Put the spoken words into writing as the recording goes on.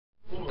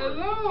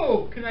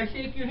Can I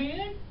shake your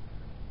hand?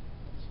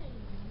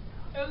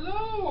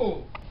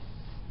 Hello.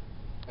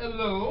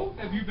 Hello.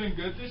 Have you been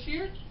good this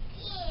year?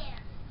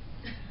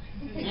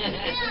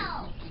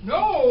 Yeah.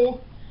 No.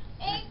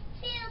 It's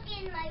puke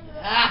in my room. Is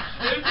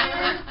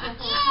there?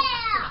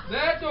 Yeah.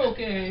 That's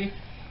okay.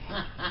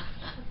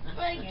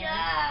 My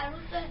God,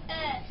 what the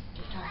heck?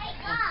 My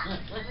God.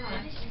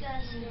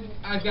 Disgusting.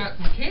 I've got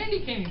some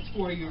candy canes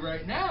for you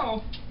right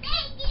now.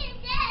 Thank you,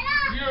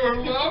 Dad.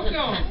 You're welcome.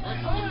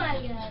 Oh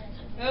my God.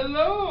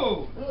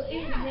 Hello. Who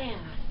is that?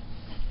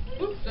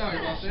 Oops, sorry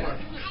about that. I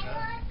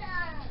want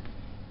them.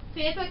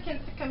 Santa can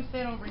come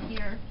sit over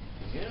here.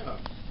 Yeah.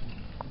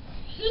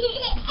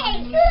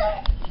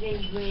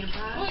 Then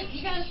Grandpa. Wait,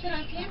 you gotta sit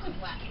on Santa's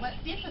lap. Let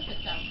Santa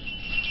sit down.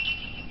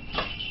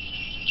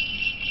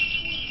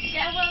 Is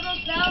that one of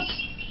those bells?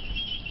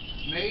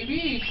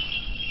 Maybe.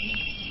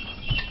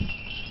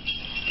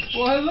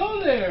 Well, hello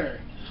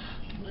there.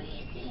 Who is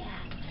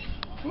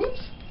that?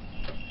 Oops.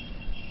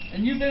 And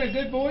you've been a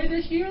good boy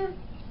this year?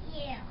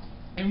 Yeah.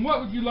 And what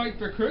would you like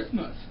for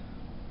Christmas?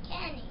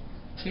 Candy.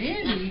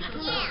 Candy?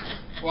 Yeah.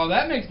 Well,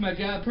 that makes my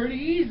job pretty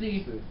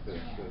easy.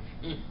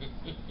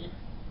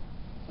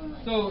 Oh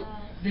my So,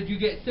 God. did you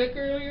get sick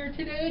earlier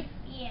today?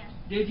 Yeah.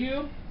 Did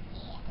you?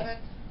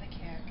 That's the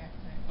cat got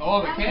sick.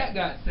 Oh, the cat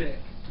got sick.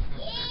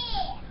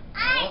 Yeah.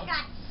 I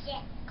got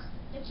sick.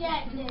 The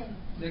cat did.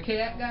 The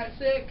cat got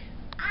sick?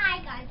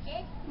 I got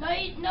sick. No,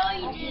 you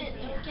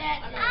didn't. The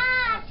cat did. I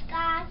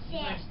got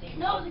sick.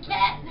 No, the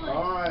cat would.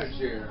 All right,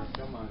 Sharon,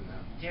 come on now.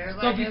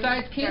 So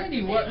besides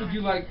candy, what would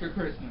you like for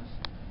Christmas?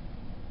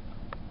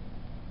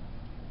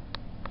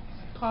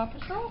 Paw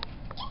Patrol?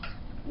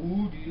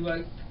 Ooh, do you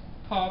like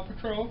Paw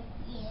Patrol?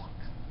 Yeah.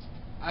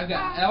 I've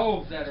got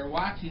elves that are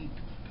watching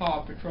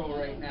Paw Patrol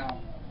right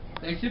now.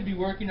 They should be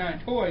working on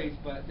toys,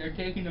 but they're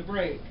taking a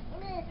break.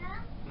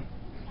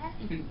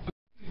 Can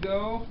you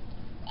go?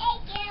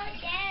 Thank you,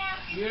 Dad.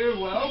 You're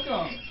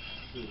welcome.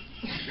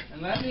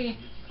 And let me,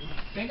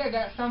 I think I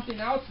got something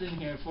else in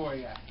here for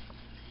you.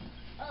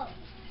 Oh.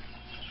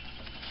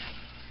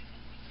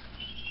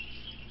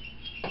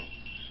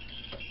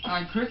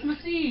 On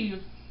Christmas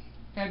Eve,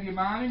 have your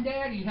mom and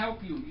daddy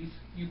help you.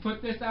 You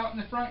put this out in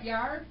the front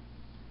yard,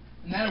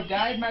 and that'll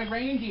guide my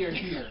reindeer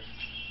here.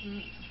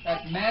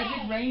 That's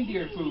magic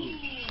reindeer food.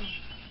 Okay.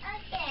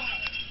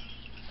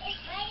 It's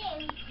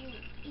ready to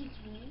eat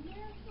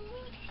reindeer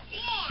food?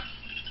 Yeah.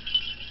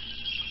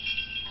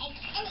 Like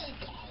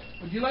anything.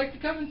 Would you like to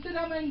come and sit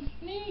on my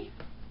knee?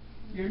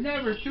 You're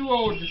never too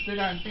old to sit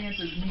on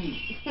Santa's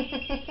knee.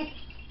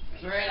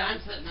 That's right,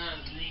 I'm sitting on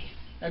his knee.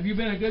 Have you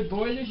been a good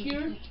boy this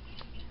year?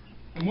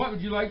 And what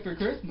would you like for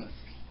Christmas?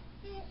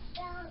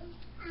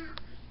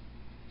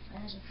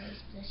 That is a praise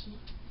special.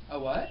 A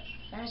what?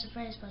 That is a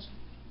praise special.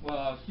 Well,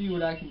 I'll see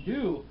what I can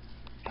do.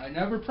 I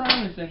never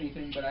promise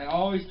anything, but I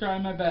always try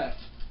my best.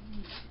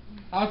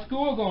 How's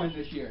school going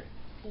this year?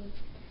 Good.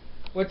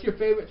 What's your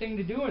favorite thing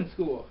to do in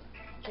school?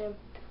 Gym.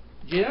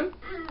 Gym?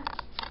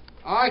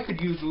 I could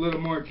use a little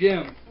more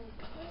gym.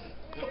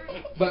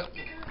 But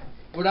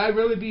would I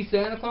really be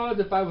Santa Claus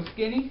if I was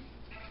skinny?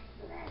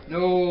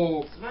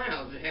 No.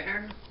 Smile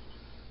there.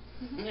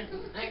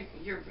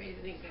 Your face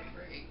ain't gonna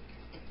break.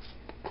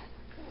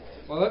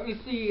 Well, let me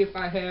see if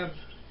I have...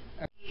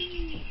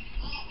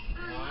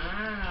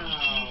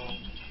 Wow.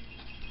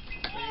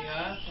 Pretty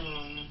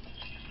awesome.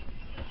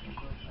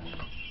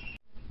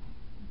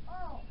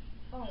 Oh.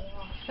 Oh,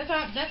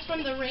 wow. That's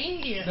from the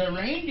reindeer. The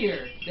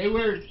reindeer. They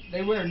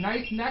wear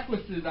nice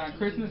necklaces on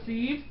Christmas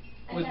Eve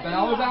with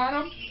bells on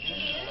them.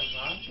 Yeah, that's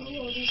awesome.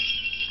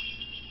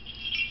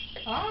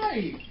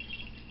 Hi.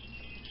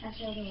 I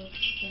feel the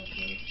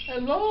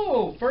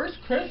Hello.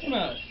 First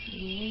Christmas.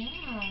 Yeah.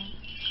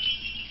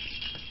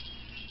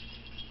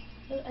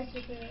 I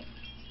took it.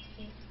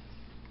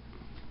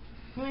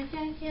 You want to sit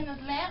on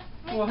Santa's lap?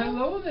 Well,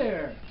 hello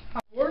there.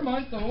 4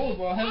 months old.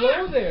 Well,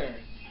 hello there.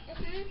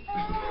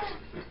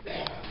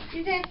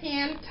 Is that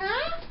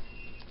Santa?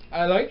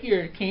 I like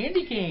your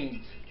candy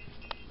canes.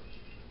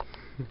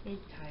 He's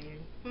tired.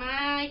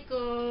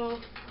 Michael.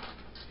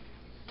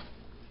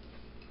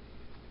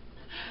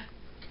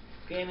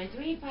 Grandma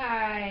Sweet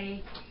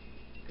Pie.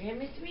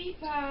 Grandma Sweet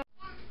Pie.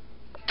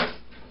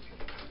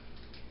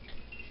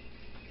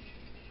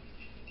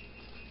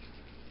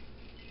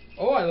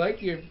 Oh, I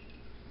like your.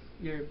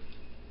 Please.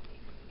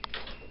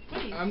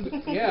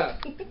 Yeah.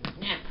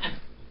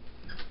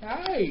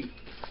 Hi.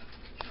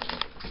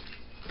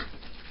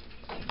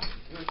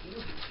 What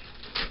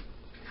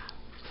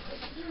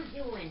you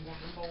doing,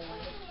 down boy?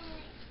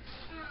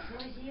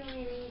 What you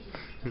doing?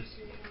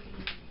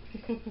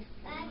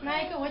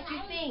 Michael, what do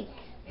you think?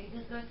 It's a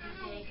good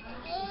day.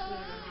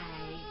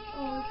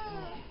 Oh,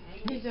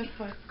 he's a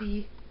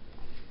pussy.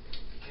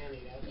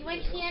 You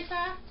want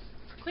Santa?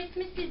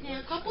 Christmas is in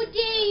a couple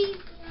days.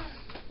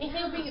 And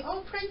he'll bring you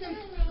all presents.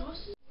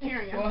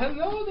 Here you go. Well,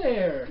 hello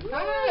there.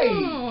 Hi.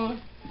 Oh.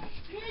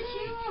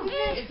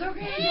 It's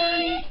okay,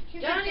 Johnny.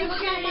 Johnny, Look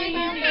look at at my me.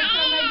 mom. Look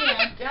at my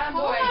dad. John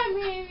Hold boy. on,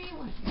 baby.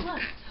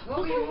 Look. Go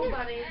get home,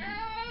 buddy.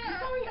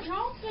 Sorry,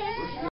 okay.